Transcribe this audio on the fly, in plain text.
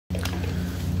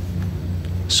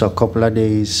So a couple of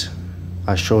days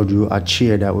I showed you a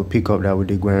chair that we pick up that we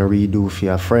did go and redo for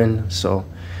your friend. So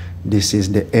this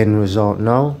is the end result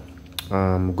now.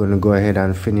 I'm gonna go ahead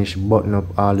and finish button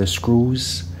up all the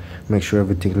screws, make sure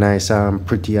everything nice and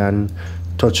pretty and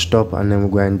touched up, and then we're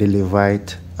going to deliver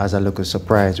it as a little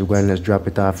surprise. We're going to just drop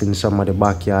it off in some of the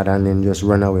backyard and then just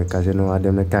run away, because you know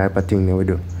them the type of thing that we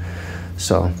do.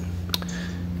 So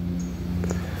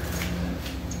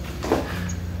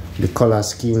the color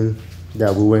scheme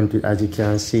that we went with, as you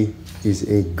can see, is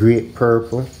a great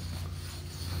purple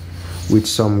with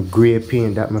some gray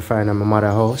paint that I find at my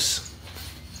mother's house.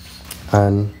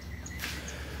 And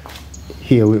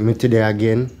here with me today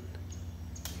again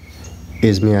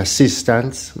is my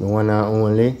assistant, my one and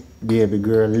only baby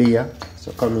girl Leah.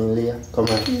 So come in, Leah, come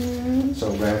on. So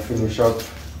we're going to finish up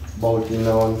bolting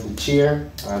on the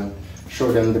chair and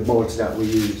show them the bolts that we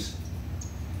use.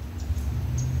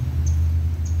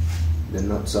 The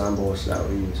nuts and bolts that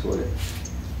we use for it.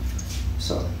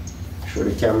 So show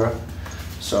the camera.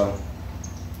 So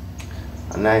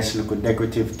a nice little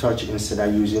decorative touch, instead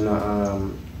of using a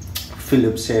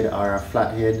Phillips head or a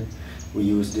flat head, we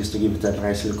use this to give it a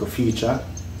nice little feature.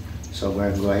 So we're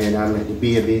going to go ahead and make the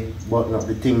baby button up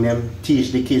the thing them,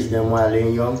 teach the kids them while they're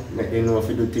young, let them know if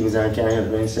they do things and can't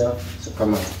help themselves. So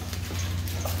come on.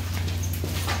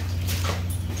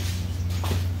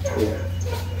 Yeah.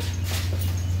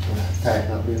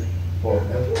 Tighten up the both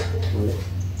them.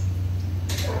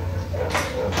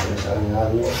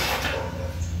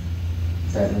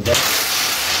 Tighten it up.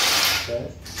 Okay.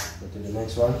 Go to the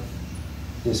next one.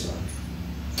 This one.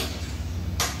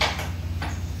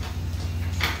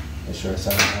 Make sure it's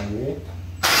on the way.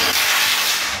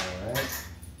 Alright.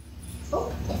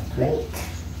 Oh, that's great.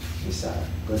 This side.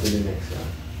 Go to the next one.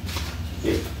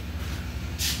 Yeah.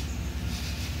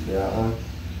 There on.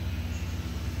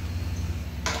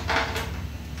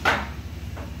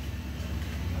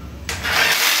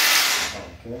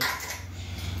 Okay.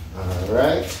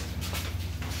 Alright.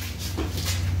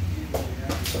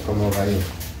 So come over here.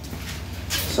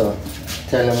 So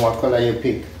tell them what color you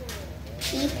pick.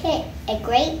 You picked a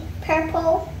great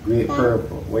purple. Great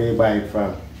purple. Where you buy it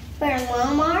from? From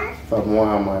Walmart. From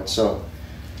Walmart. So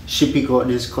she pick out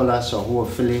this color, so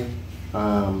hopefully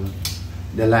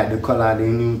they like the color of the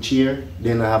new chair. They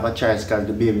don't have a choice because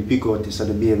the baby pick out it, so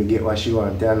the baby get what she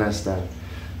want. They understand?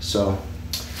 So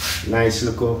nice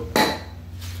little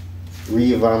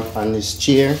revamp on this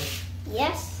chair.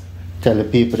 Yes. Tell the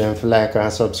people them to like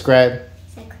and subscribe.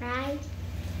 Subscribe.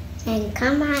 And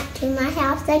come out to my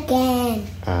house again.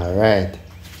 Alright.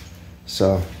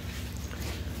 So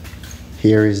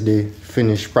here is the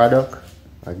finished product.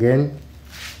 Again.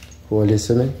 Hold this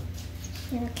to me.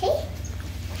 Okay.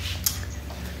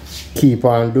 Keep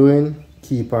on doing,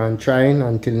 keep on trying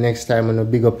until next time,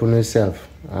 and big up on yourself.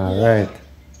 Alright.